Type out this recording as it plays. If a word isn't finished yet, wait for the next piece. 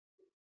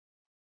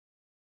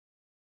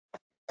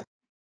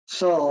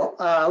So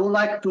I would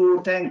like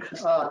to thank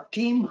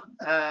Tim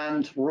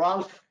and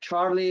Ralph,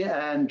 Charlie,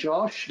 and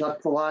Josh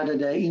that provided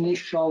the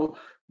initial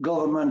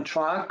government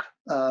track.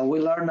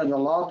 We learned a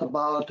lot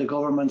about the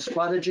government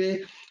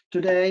strategy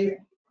today.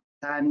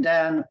 And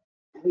then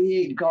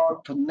we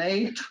got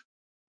Nate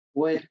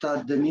with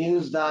the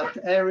news that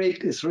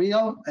Eric is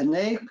real. And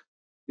Nate,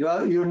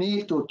 you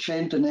need to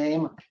change the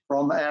name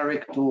from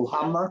Eric to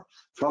Hammer,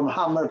 from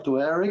Hammer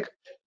to Eric.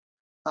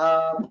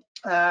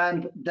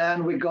 And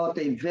then we got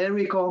a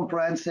very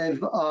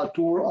comprehensive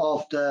tour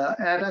of the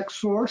ATAK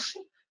source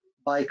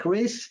by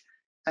Chris.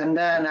 And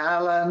then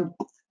Alan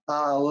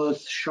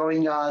was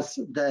showing us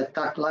the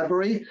TAK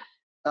library,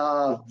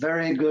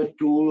 very good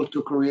tool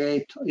to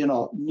create,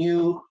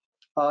 new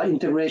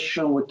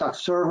integration with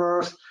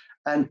TAKServers.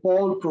 And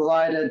Paul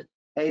provided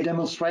a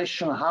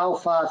demonstration how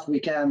fast we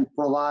can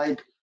provide,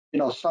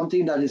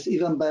 something that is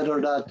even better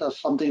than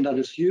something that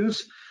is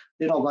used,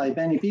 by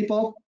many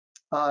people.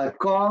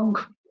 Kong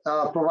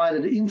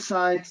provided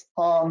insights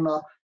on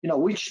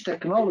which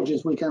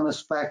technologies we can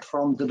expect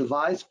from the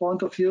device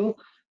point of view,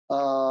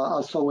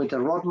 also with the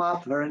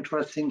roadmap, very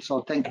interesting.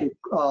 So thank you,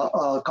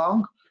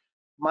 Kong.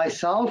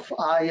 Myself,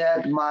 I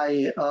had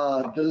my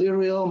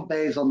delirium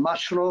based on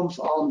mushrooms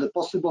on the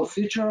possible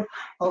future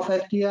of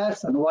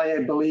FTS and why I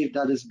believe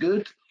that is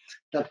good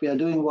that we are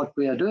doing what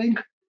we are doing.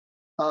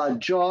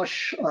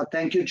 Josh,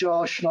 thank you,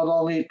 Josh, not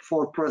only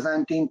for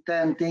presenting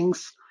 10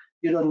 things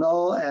you don't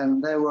know,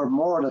 and there were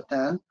more than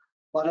 10,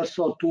 but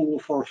also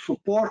for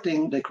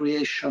supporting the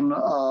creation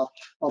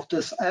of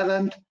this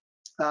event.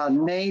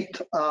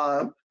 Nate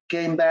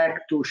came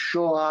back to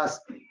show us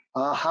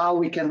how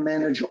we can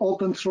manage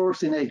open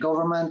source in a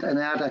government and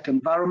ATAK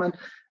environment.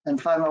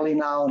 And finally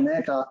now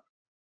Neta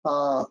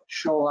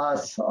show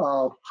us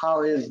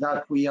how is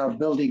that we are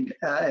building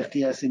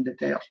FTS in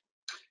detail.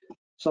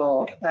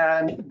 So,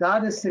 and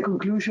that is the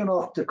conclusion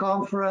of the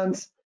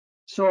conference.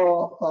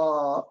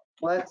 So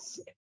let's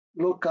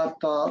look at,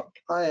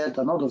 I had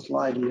another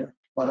slide here,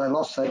 but I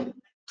lost it.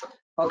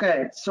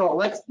 Okay, so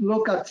let's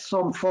look at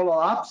some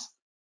follow-ups.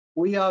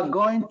 We are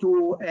going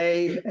to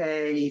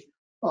a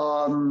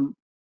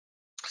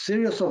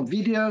series of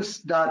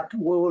videos that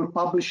we will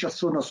publish as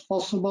soon as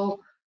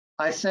possible.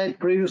 I said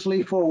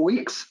previously 4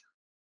 weeks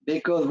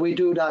because we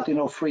do that in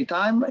our free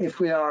time. If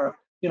we are,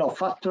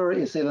 faster,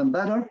 it's even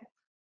better.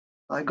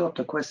 I got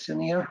a question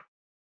here.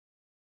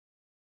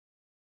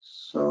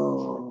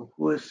 So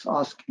who is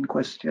asking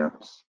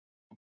questions?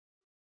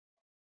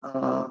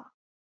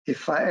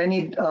 If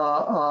any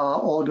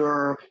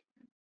other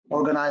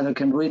organizer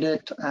can read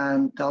it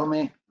and tell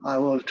me, I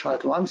will try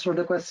to answer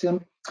the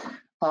question.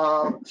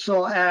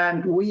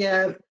 And we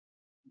have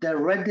the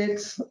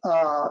Reddit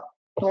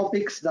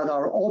topics that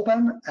are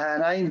open,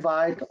 and I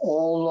invite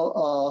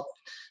all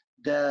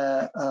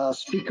the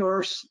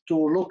speakers to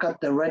look at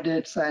the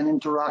Reddits and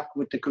interact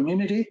with the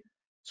community.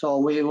 So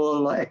we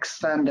will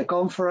extend the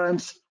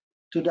conference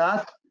to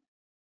that.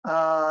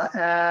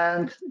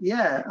 And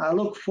yeah, I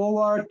look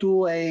forward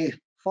to a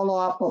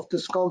follow-up of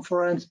this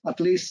conference at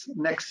least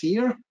next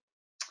year.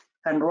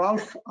 And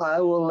Ralph,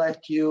 I will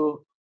let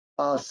you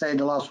say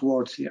the last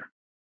words here.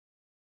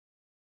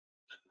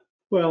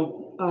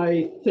 Well,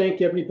 I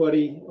thank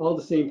everybody, all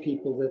the same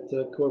people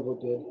that Corvo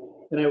did.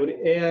 And I would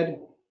add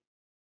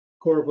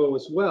Corvo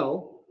as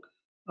well.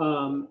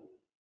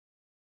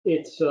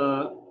 It's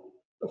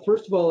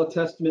first of all a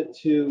testament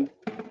to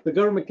the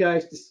government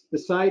guys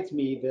besides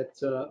me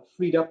that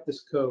freed up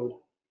this code,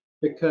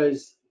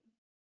 because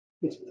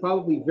it's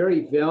probably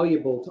very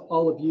valuable to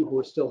all of you who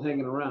are still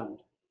hanging around.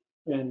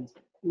 And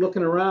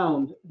looking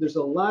around, there's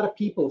a lot of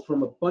people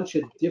from a bunch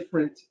of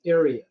different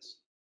areas.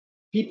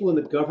 People in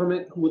the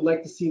government who would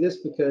like to see this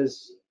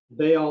because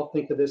they all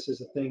think of this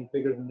as a thing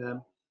bigger than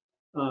them.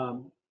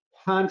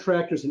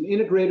 Contractors and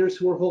integrators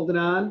who are holding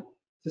on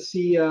to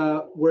see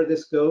where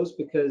this goes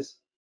because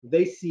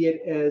they see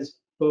it as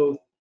both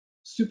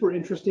super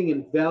interesting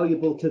and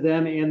valuable to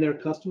them and their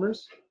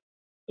customers.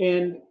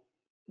 And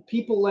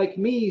people like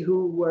me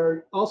who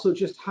are also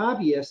just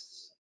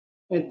hobbyists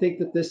and think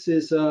that this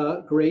is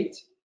great.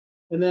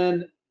 And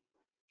then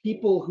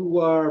people who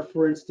are,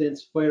 for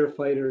instance,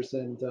 firefighters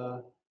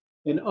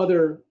and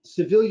other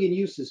civilian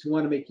uses who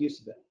want to make use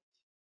of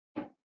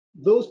it.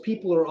 Those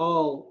people are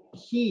all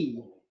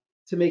key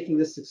to making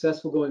this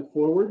successful going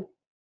forward.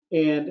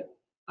 And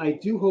I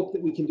do hope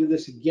that we can do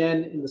this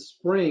again in the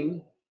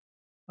spring,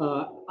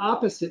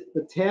 opposite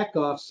the TAK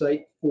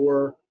offsite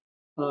for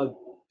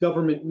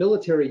government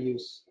military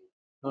use,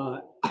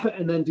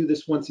 and then do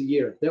this once a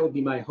year. That would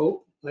be my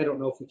hope. I don't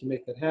know if we can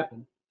make that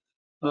happen.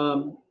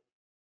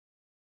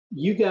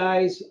 You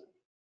guys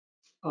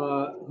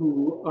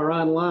who are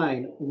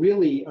online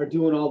really are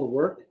doing all the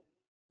work,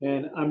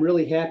 and I'm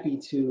really happy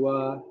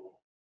to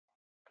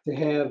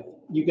have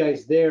you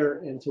guys there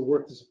and to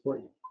work to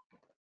support you.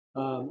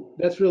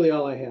 That's really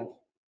all I have.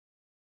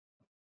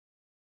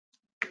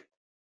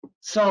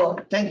 So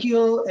thank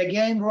you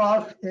again,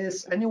 Ralph.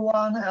 Is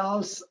anyone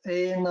else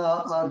in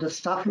the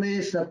staff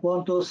list that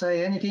want to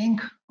say anything?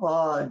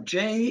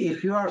 Jay,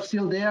 if you are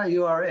still there,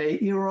 you are a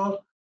hero.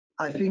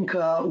 I think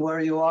where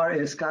you are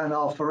is kind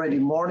of already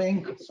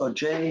morning. So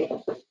Jay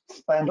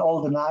spent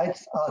all the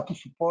nights to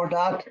support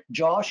that.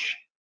 Josh,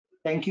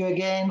 thank you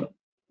again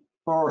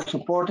for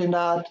supporting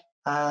that.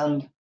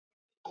 And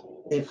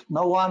if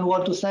no one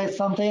wants to say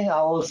something,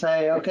 I will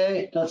say,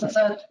 okay, that's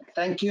it.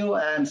 Thank you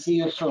and see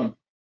you soon.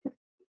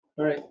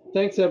 All right.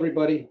 Thanks,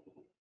 everybody.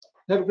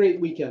 Have a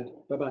great weekend.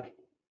 Bye-bye.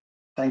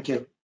 Thank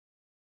you.